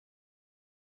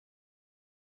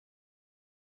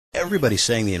Everybody's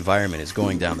saying the environment is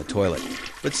going down the toilet,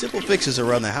 but simple fixes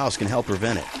around the house can help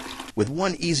prevent it. With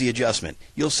one easy adjustment,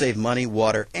 you'll save money,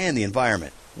 water, and the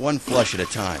environment, one flush at a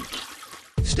time.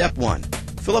 Step 1.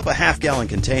 Fill up a half-gallon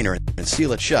container and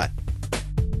seal it shut.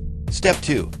 Step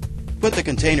 2. Put the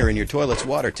container in your toilet's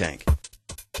water tank.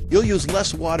 You'll use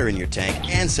less water in your tank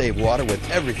and save water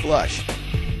with every flush.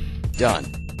 Done.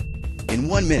 In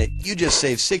 1 minute, you just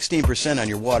saved 16% on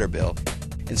your water bill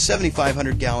and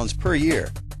 7,500 gallons per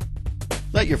year.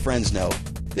 Let your friends know.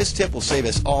 This tip will save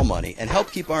us all money and help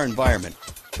keep our environment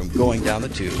from going down the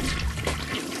tubes.